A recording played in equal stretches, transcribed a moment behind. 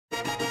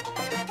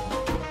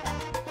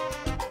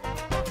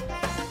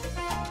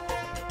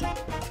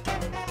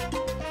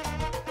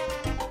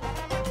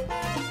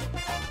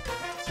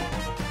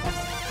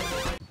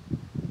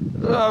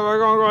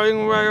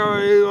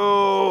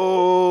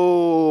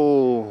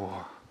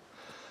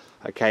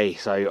Okay,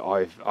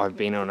 so I've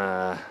been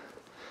on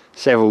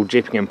several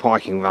jipping and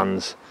piking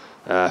runs.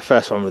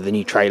 First one with the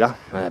new trailer,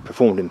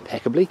 performed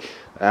impeccably.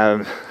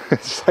 So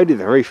did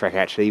the roof rack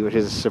actually, which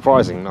is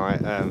surprising.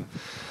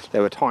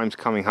 There were times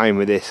coming home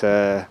with this.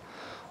 I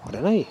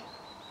don't know.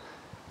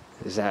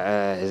 Is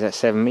that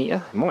 7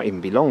 metre? It might even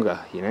be longer.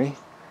 You know,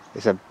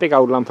 it's a big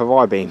old lump of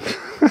I-beam.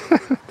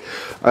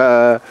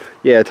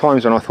 Yeah,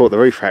 times when I thought the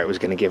roof rack was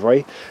going to give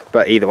way,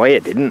 but either way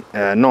it didn't.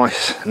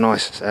 Nice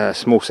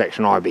small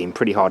section I-beam.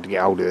 Pretty hard to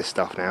get hold of this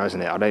stuff now,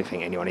 isn't it? I don't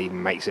think anyone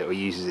even makes it or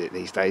uses it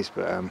these days,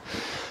 but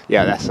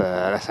yeah, that's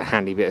a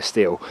handy bit of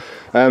steel.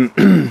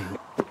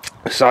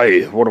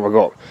 So what have I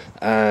got?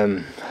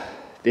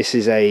 This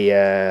is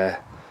a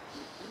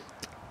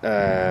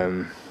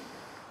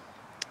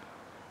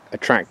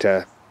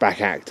tractor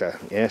back actor.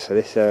 Yeah, so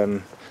this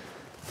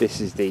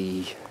is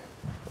the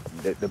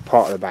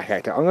part of the back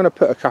actor. I'm going to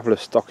put a couple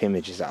of stock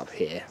images up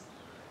here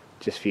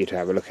just for you to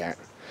have a look at.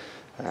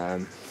 I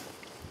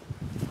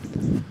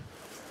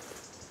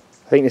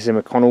think this is a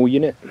McConnell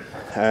unit,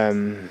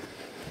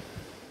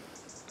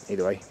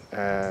 either way,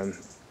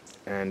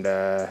 and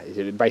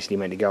it's basically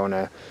meant to go on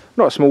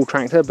not a small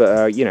tractor,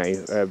 but you know,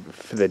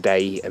 for the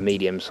day, a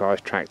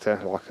medium-sized tractor,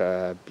 like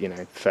a, you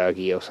know,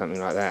 Fergie or something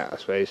like that, I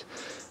suppose.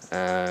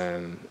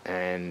 And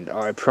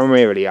I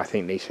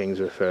think these things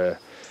were for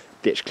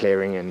ditch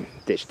clearing and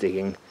ditch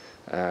digging,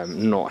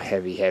 not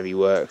heavy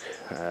work.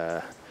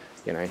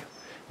 You know,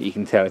 you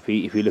can tell if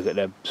you look at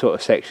the sort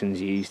of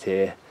sections used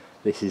here,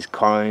 this is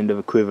kind of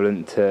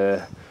equivalent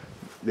to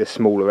the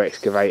smaller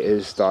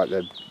excavators, like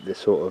the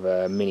sort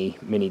of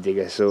mini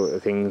digger sort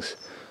of things.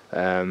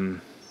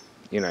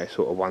 You know,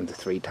 sort of 1 to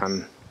 3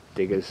 ton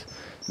diggers.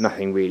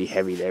 Nothing really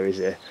heavy there, is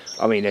there?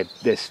 I mean,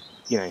 there's,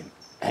 you know,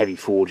 heavy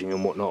forging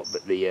and whatnot,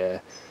 but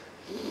the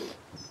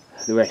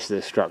rest of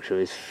the structure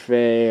is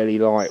fairly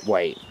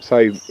lightweight.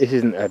 So this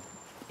isn't a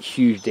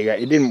huge digger.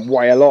 It didn't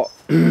weigh a lot.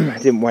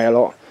 It didn't weigh a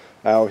lot.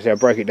 Obviously I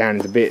broke it down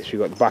into bits.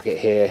 We've got the bucket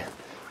here.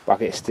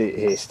 Bucket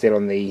here still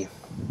on the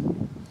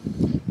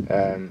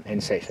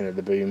end section of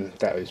the boom.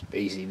 That was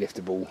easily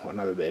liftable.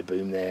 Another bit of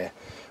boom there.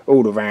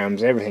 All the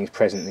rams, everything's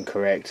present and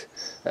correct.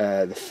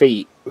 The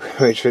feet,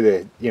 which are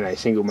the, you know,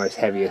 single most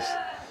heaviest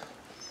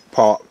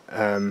part,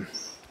 they've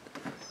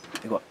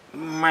got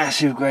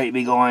massive, great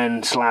big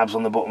iron slabs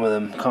on the bottom of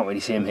them. Can't really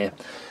see them here.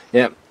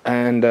 Yep.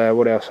 And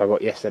what else I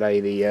got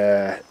yesterday?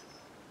 The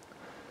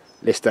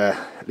Lister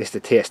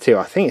TS2.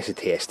 I think it's a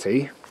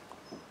TS2.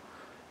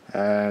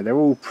 They're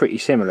all pretty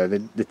similar.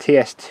 The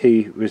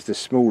TS2 was the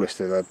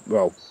smallest of the,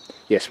 well,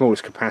 yeah,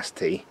 smallest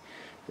capacity,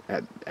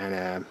 and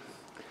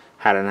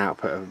had an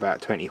output of about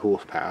 20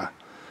 horsepower.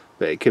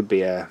 But it could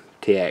be a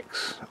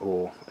TX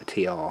or a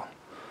TR.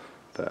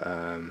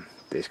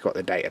 But it's got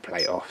the data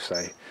plate off, so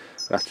I'll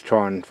have to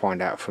try and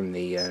find out from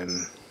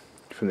the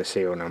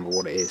serial number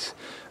what it is.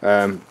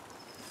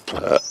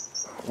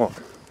 What?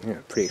 Yeah,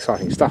 pretty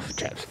exciting stuff,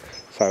 chaps.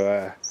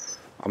 So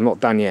I'm not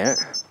done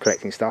yet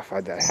collecting stuff.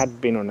 I had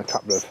been on a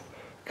couple of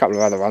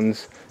other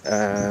runs.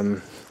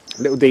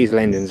 Little diesel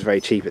engine's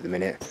very cheap at the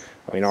minute.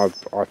 I mean,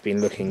 I've been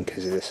looking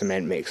because of the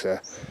cement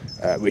mixer,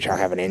 which I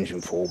have an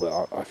engine for,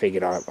 but I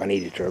figured I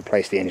needed to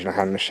replace the engine I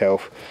had on the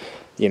shelf.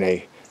 You know,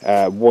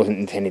 wasn't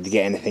intended to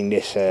get anything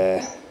this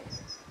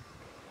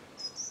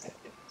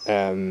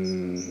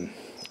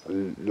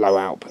low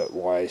output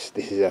wise.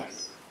 This is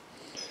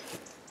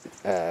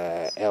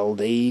a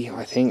LD,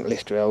 I think,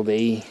 Lister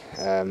LD,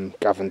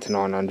 governed to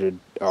 900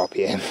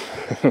 RPM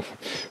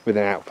with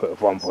an output of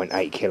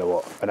 1.8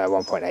 kilowatt, no,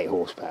 1.8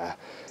 horsepower.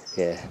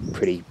 Yeah,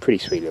 pretty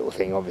sweet little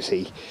thing.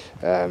 Obviously,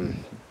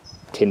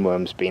 tin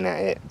worm's been at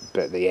it,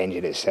 but the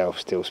engine itself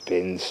still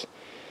spins.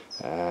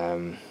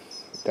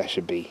 That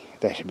should be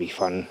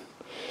fun,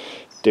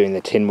 doing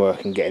the tin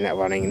work and getting that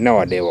running. No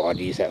idea what I'd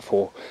use that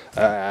for.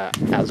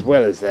 As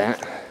well as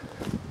that,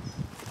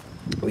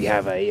 we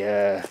have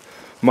a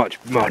much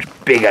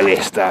bigger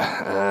Lister.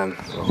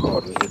 Oh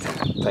God, we need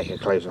to take our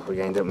clothes off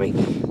again, don't we?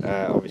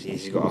 Obviously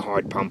this has got a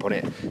hide pump on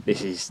it.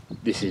 This is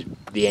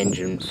the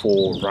engine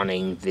for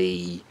running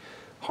the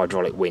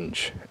hydraulic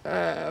winch,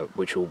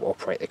 which will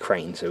operate the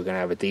crane. So we're going to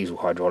have a diesel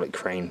hydraulic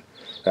crane,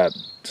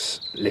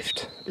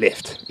 lift,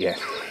 yeah.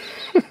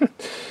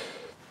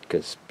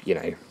 Because, you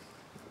know,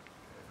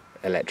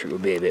 electric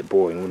would be a bit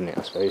boring, wouldn't it,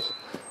 I suppose.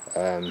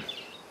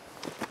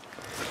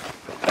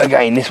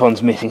 Again, this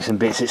one's missing some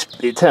bits.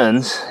 It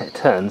turns,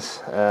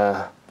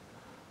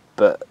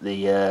 but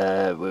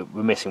we're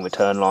missing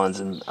return lines,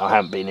 and I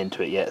haven't been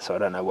into it yet, so I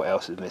don't know what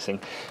else is missing.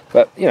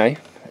 But you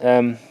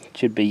know,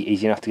 should be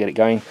easy enough to get it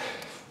going.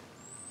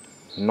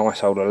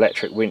 Nice old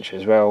electric winch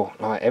as well.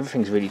 Like,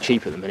 everything's really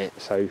cheap at the minute,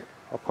 so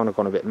I've kind of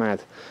gone a bit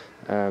mad.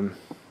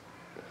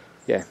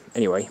 Yeah.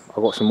 Anyway, I've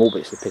got some more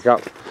bits to pick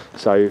up,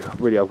 so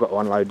really I've got to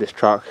unload this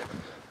truck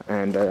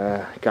and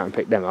go and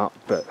pick them up.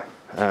 But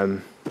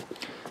how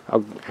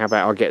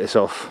about I get this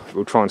off?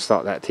 We'll try and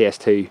start that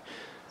TS2,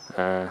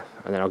 and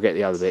then I'll get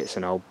the other bits,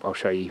 and I'll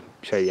show you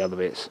the other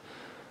bits.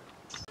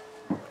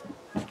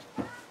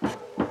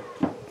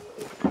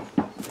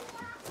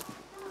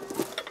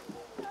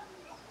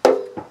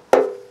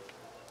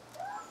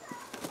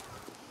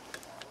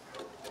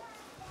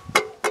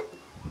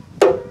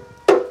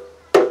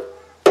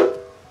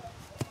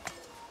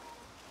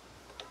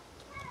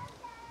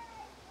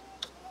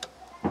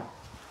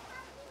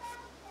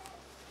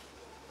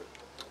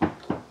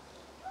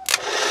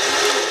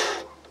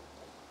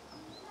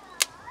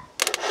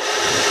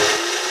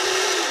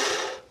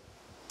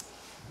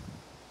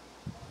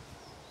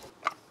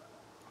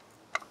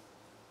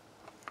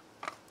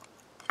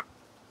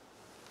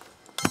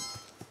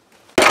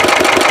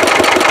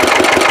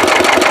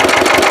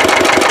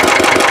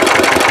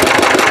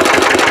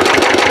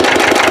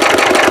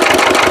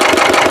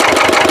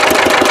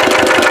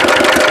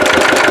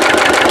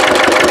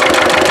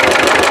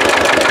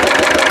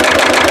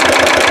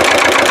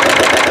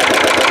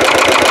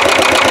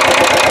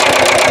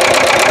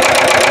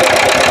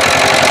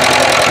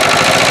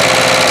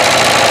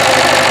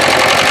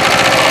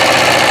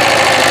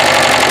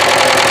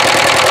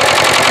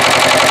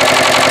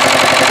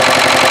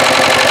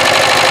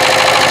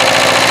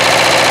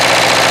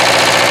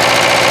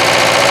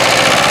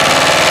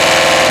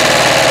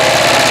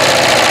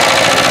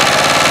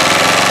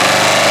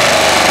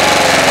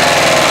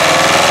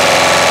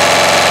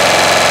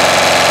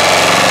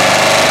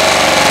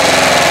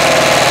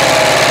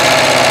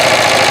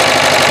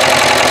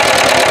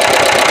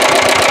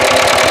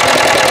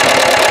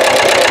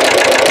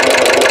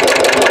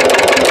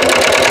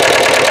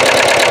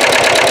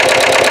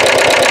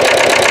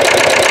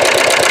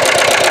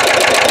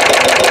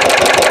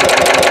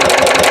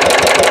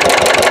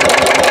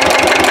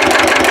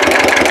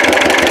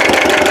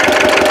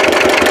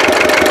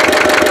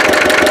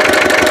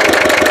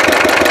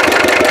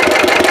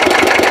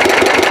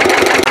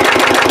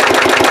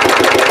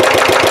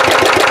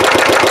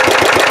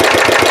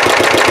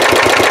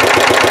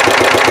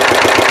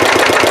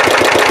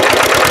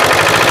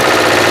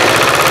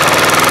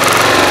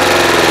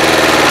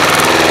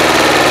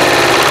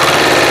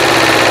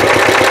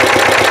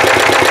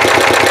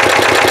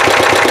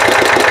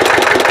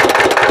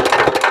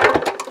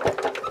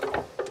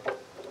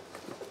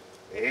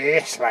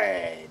 Yes,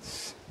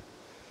 lads.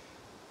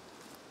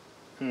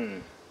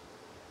 Well,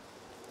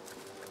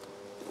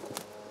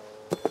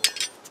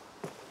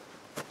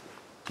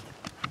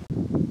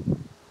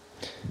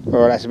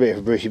 that's a bit of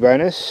a Brucey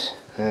bonus.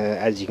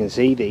 As you can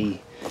see, the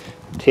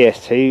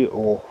TS2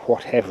 or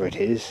whatever it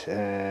is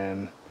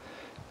didn't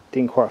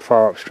quite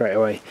fire up straight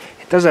away.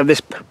 It does have this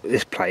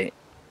plate.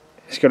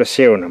 It's got a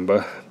serial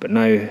number, but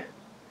no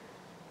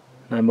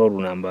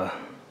model number.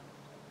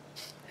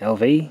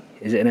 LV?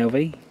 Is it an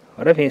LV?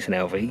 I don't think it's an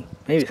LV.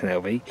 Maybe it's an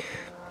LV.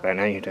 I don't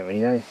know. You don't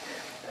really know.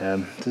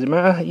 Does it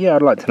matter? Yeah,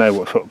 I'd like to know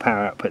what sort of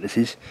power output this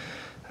is.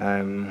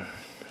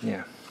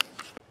 Yeah.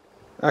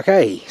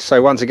 Okay, so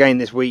once again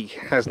this week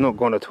has not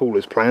gone at all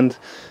as planned.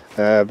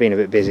 Been a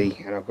bit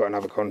busy, and I've got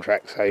another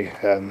contract, so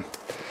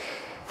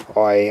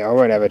I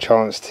won't have a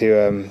chance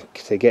to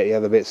get the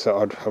other bits that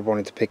I've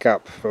wanted to pick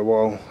up for a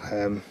while.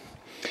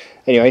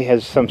 Anyway,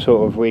 has some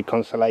sort of weird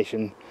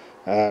constellation,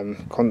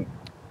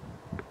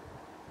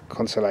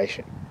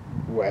 consolation,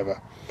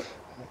 whatever,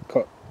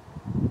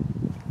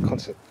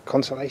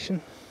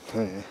 consolation.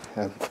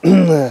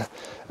 The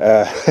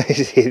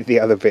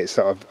other bits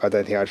that I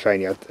don't think I'd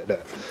shown you.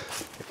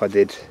 If I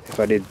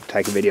did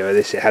take a video of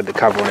this, it had the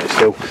cover on it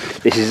still.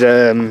 This is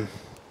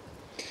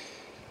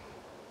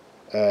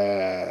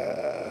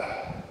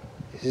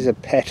a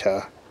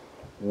PETA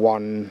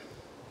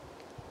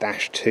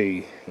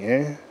 1-2,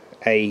 yeah,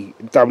 a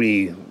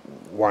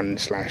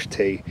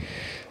W1/2.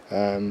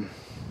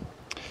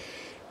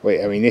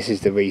 Wait, I mean, this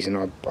is the reason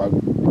I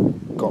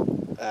got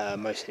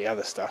most of the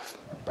other stuff,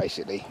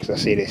 basically, because I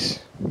see this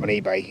on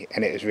eBay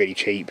and it was really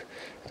cheap,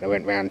 and I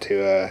went round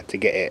to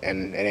get it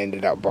and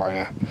ended up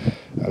buying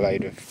a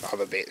load of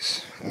other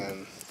bits.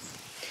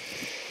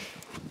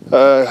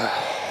 Yeah,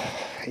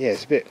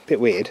 it's a bit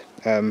weird.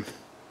 You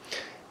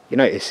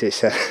notice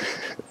it's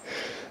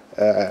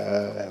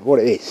what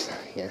it is.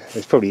 Yeah,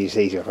 it's probably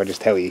easier if I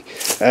just tell you.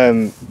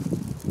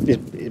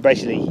 It's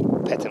basically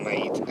PETA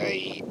made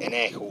an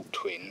air-cooled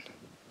twin.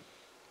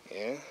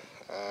 Yeah.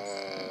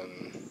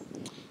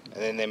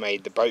 And then they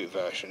made the boat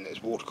version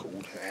that's water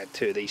cooled. It had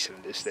two of these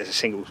cylinders. There's a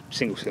single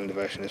cylinder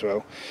version as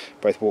well,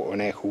 both water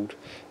and air cooled.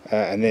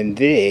 And then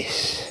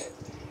this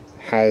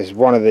has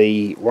one of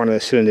the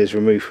cylinders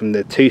removed from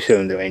the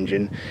 2-cylinder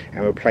engine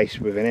and replaced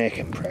with an air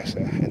compressor.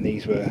 And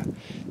these were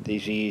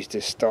used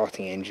as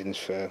starting engines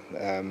for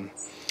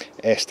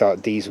air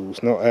start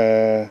diesels, not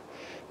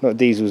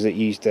diesels that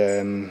used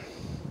a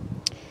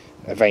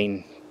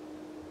vane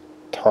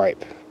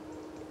type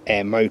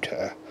air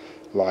motor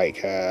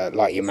like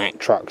your Mack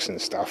trucks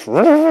and stuff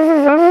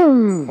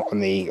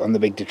on the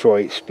big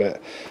Detroits, but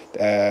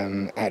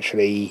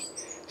actually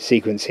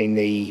sequencing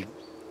the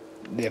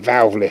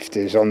valve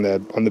lifters on the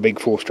big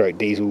 4-stroke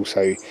diesel,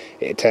 so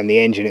it turned the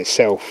engine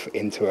itself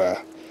into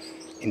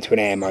an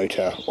air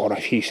motor on a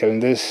few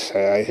cylinders.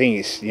 So I think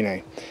it's,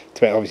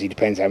 obviously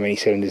depends how many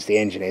cylinders the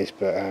engine is,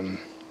 but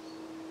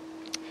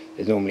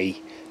there's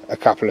normally a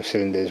couple of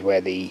cylinders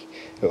where it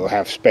will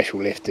have special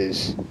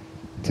lifters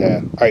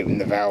to open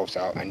the valves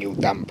up, and you'll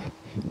dump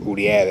all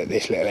the air that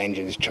this little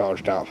engine has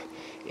charged up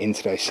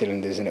into those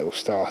cylinders, and it will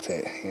start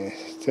it.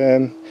 It's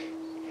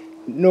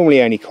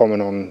normally only common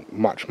on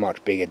much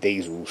bigger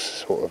diesels,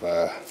 sort of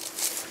I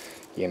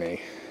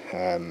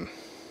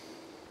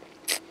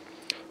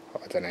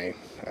don't know,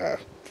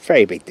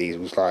 very big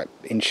diesels like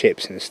in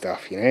ships and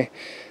stuff,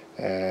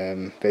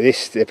 but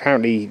this,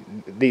 apparently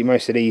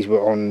most of these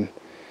were on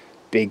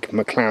big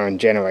McLaren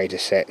generator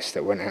sets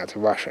that went out to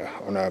Russia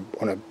on a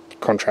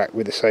contract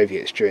with the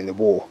Soviets during the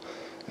war.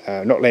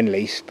 Not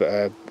Lend-Lease, but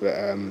a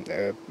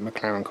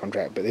McLaren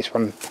contract. But this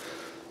one,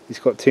 it's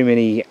got too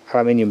many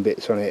aluminium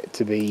bits on it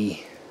to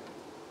be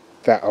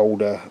that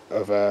older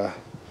of a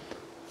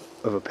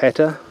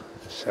PETA.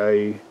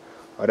 So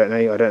I don't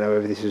know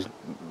whether this was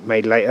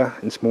made later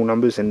in small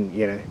numbers, and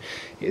it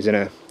was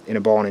in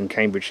a barn in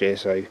Cambridgeshire.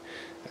 So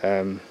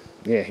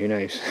yeah, who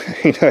knows?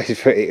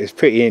 It was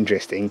pretty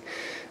interesting.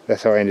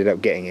 That's how I ended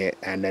up getting it,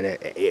 and then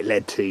it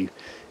led to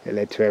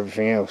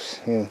everything else.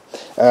 Yeah.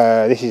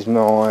 This is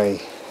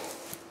my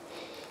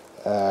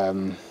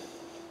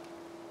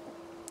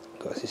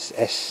is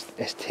this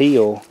ST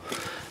or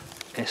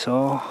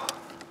SR?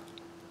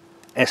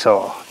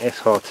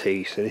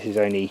 SR2. So this is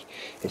only,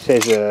 it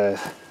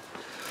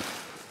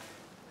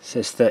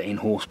says 13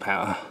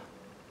 horsepower,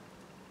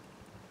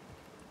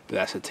 but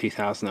that's at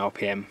 2000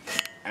 RPM,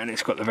 and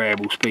it's got the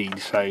variable speed,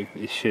 so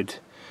it should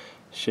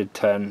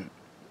turn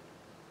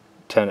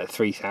at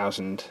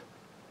 3000.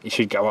 It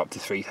should go up to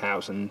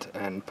 3000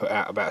 and put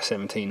out about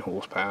 17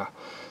 horsepower.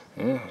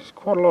 Yeah, it's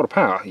quite a lot of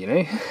power,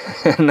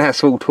 and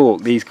that's all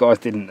talk. These guys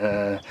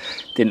didn't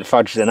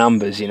fudge the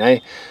numbers,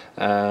 but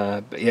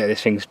yeah,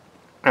 this thing's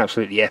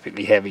absolutely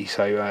epically heavy.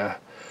 So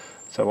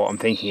what I'm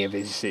thinking of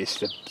is it's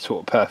the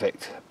sort of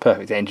perfect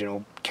engine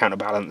or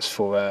counterbalance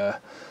for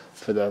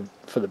the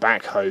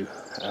backhoe.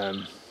 I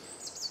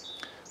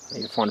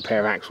need to find a pair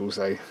of axles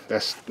though.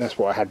 That's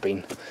what I had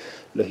been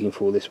looking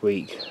for this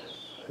week.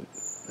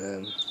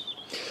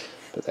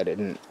 But that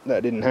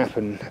didn't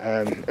happen.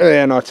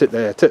 And I took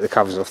the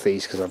covers off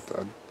these because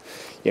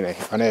you know,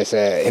 I know it's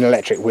an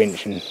electric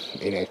winch, and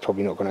you know, it's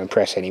probably not going to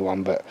impress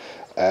anyone, but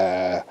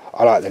I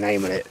like the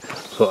name of it.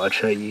 Thought I'd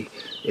show you.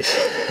 It's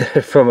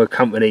from a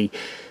company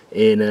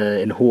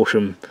in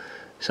Horsham,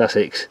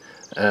 Sussex,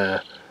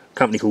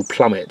 company called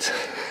Plummet.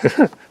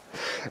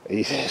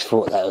 He just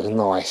thought that was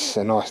nice,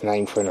 a nice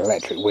name for an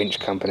electric winch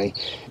company.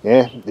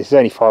 Yeah, this is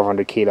only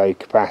 500 kilo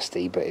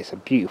capacity, but it's a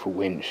beautiful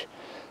winch.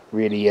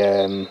 Really,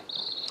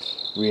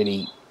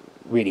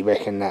 really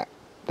reckon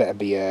that'd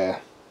be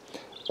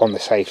on the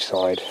safe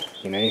side,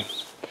 you know.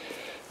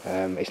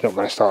 It's not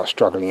going to start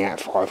struggling at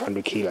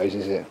 500 kilos,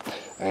 is it?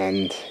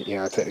 And you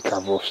know, I took the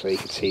cover off so you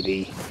could see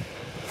the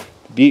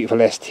beautiful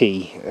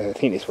ST. I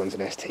think this one's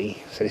an ST,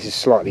 so this is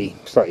slightly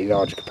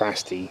larger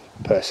capacity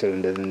per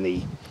cylinder than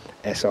the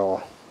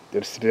SR.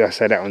 Did I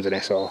say that one's an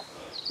SR?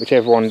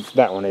 Whichever one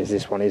that one is,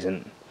 this one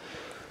isn't.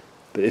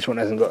 But this one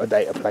hasn't got a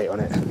data plate on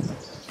it.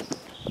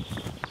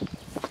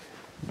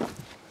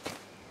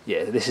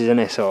 Yeah, this is an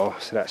SR,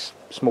 so that's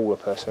smaller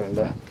per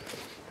cylinder,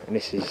 and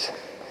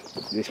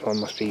this one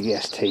must be the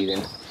ST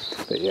then.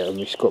 But yeah,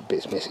 it's got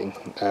bits missing.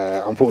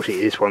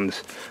 Unfortunately, this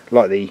one's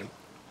like the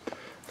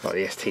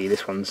ST.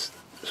 This one's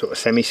sort of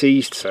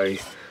semi-seized, so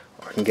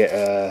I can get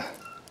a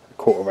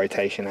quarter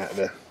rotation out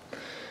of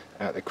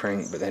the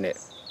crank, but then it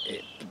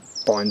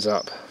binds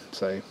up.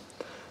 So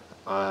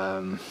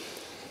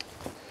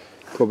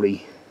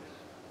probably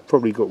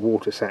got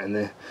water sat in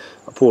there.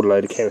 I poured a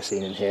load of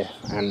kerosene in here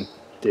and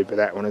did with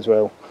that one as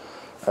well.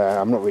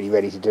 I'm not really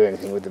ready to do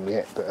anything with them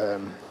yet, but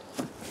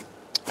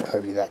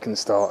hopefully that can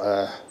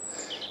start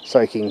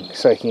soaking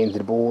into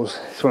the bores.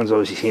 This one's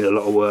obviously seen a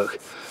lot of work.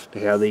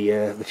 Look how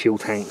the fuel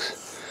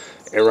tanks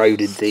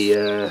eroded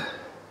the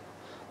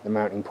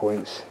mounting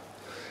points.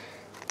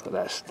 But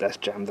that's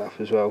jammed up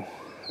as well.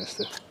 That's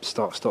the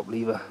start-stop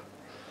lever.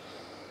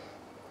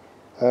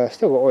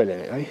 Still got oil in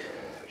it though,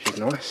 which is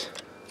nice.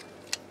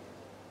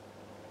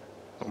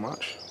 Not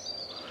much.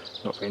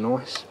 Not very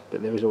nice,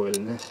 but there is oil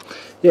in there.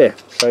 Yeah,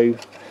 so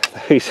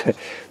those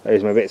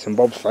are my bits and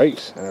bobs,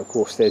 folks. And of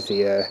course there's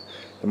the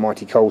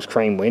mighty Coles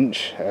crane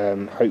winch.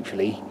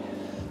 Hopefully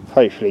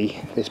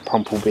this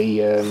pump will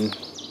be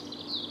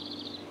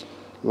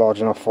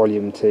large enough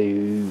volume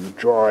to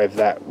drive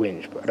that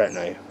winch, but I don't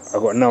know.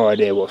 I've got no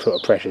idea what sort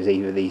of pressures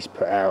either of these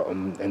put out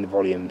and the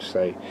volumes,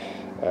 so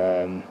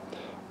and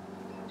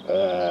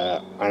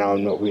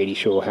I'm not really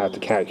sure how to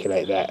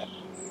calculate that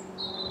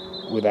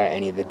without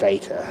any of the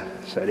data.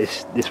 So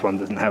this one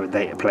doesn't have a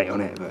data plate on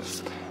it,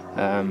 but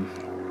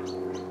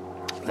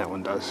that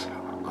one does.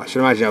 I should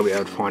imagine I'll be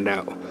able to find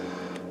out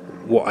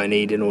what I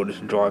need in order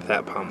to drive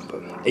that pump.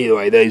 But either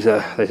way, those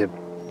are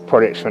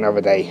projects for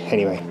another day.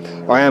 Anyway,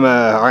 I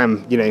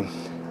am you know,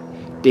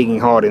 digging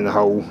hard in the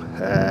hole,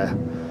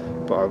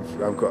 but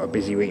I've got a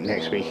busy week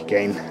next week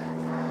again.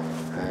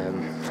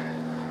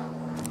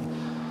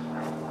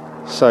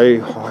 So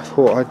I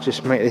thought I'd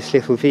just make this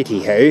little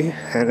video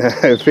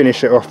and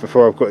finish it off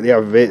before I've got the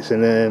other bits,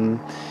 and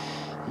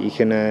you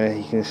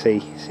can see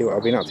what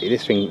I've been up to.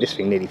 This thing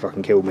nearly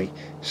fucking killed me.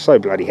 It's so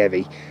bloody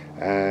heavy.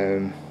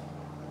 I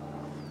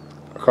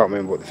can't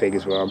remember what the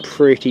figures were. I'm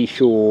pretty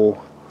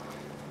sure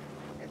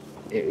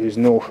it was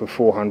north of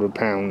 400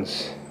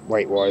 pounds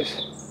weight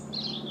wise.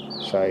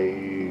 So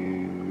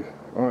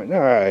right,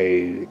 no,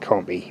 it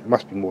can't be. It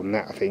must be more than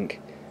that, I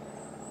think.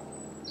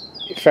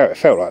 It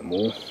felt like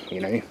more, you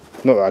know.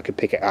 Not that I could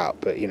pick it up,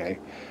 but you know,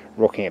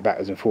 rocking it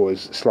backwards and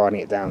forwards,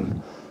 sliding it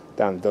down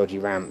the dodgy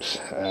ramps.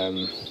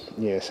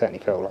 Yeah, it certainly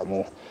felt like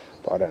more,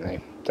 but I don't know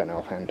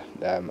offhand.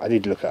 I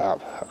did look it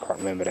up. I can't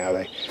remember now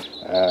though.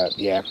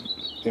 Yeah,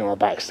 you know, my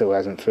back still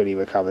hasn't fully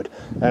recovered.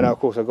 And of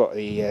course, I got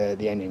the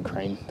engine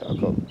crane that I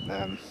got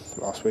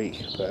last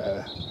week,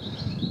 but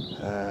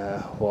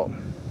what?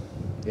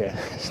 Yeah,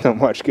 it's not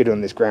much good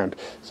on this ground.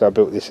 So I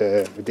built this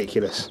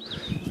ridiculous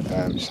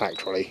sack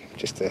trolley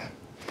just to,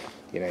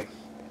 you know,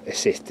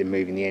 assist in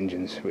moving the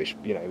engines, which,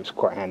 you know, was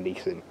quite handy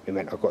because it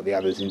meant I got the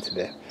others into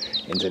the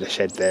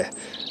shed there.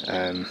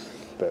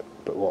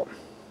 But what?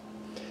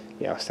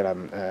 Yeah, I still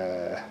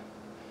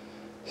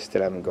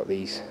haven't got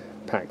these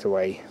packed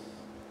away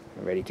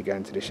and ready to go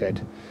into the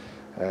shed.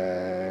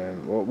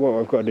 What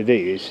I've got to do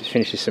is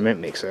finish the cement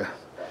mixer,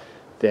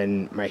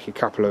 then make a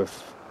couple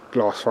of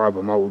glass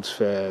fibre moulds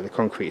for the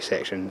concrete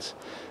sections,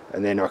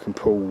 and then I can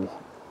pull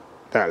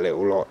that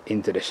little lot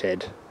into the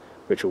shed,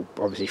 which will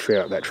obviously free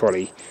up that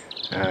trolley,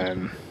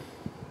 and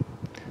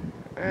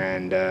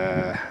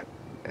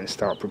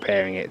start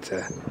preparing it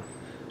to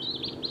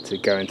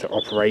go into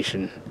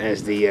operation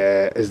as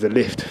the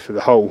lift for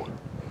the whole.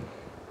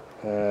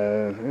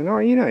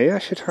 And you know,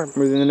 that should happen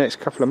within the next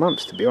couple of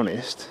months, to be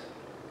honest.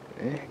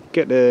 Yeah,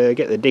 get the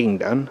digging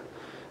done,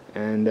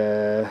 and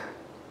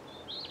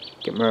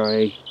get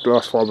my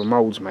glass fibre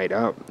moulds made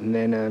up, and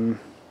then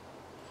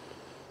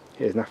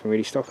there's nothing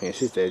really stopping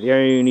us, is there? The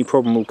only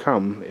problem will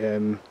come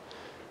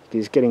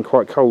it's getting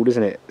quite cold,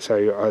 isn't it? So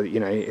you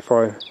know, if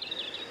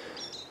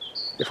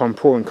I'm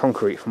pouring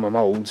concrete for my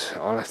moulds,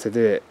 I'll have to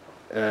do it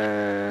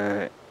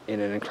in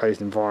an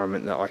enclosed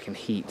environment that I can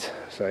heat.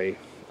 So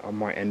I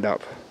might end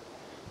up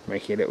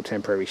making a little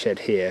temporary shed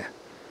here,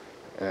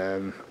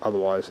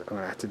 Otherwise I'm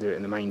going to have to do it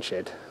in the main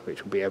shed,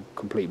 which will be a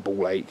complete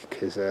ball ache,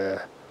 because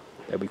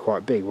they'll be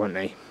quite big, won't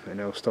they? And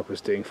they'll stop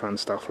us doing fun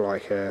stuff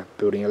like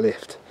building a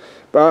lift.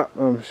 But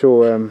I'm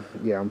sure,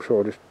 yeah, I'm sure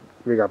I'll just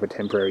rig up a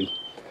temporary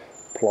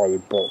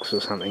plywood box or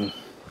something.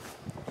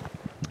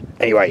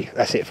 Anyway,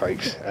 that's it,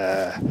 folks.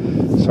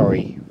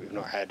 Sorry we've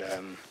not had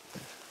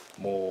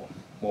more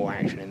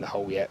action in the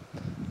hole yet.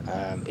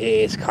 It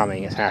is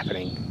coming, it's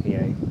happening. You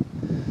know,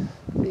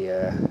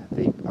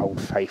 the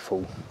old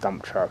faithful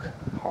dump truck,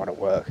 hard at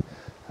work.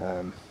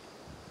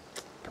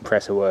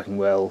 Compressor working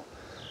well.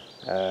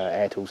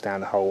 Air tools down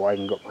the hole. I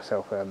even got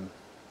myself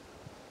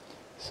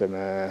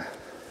some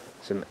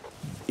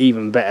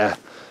even better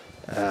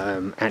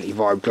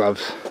anti-vibe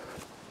gloves.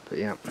 But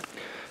yeah,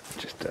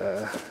 just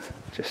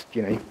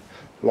you know,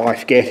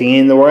 life getting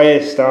in the way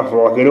of stuff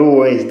like it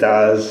always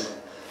does.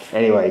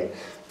 Anyway,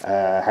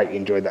 hope you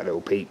enjoyed that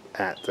little peek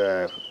at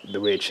the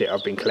weird shit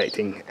I've been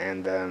collecting,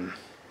 and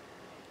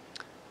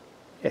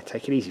yeah,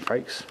 take it easy,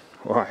 folks.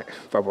 Alright,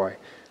 bye bye.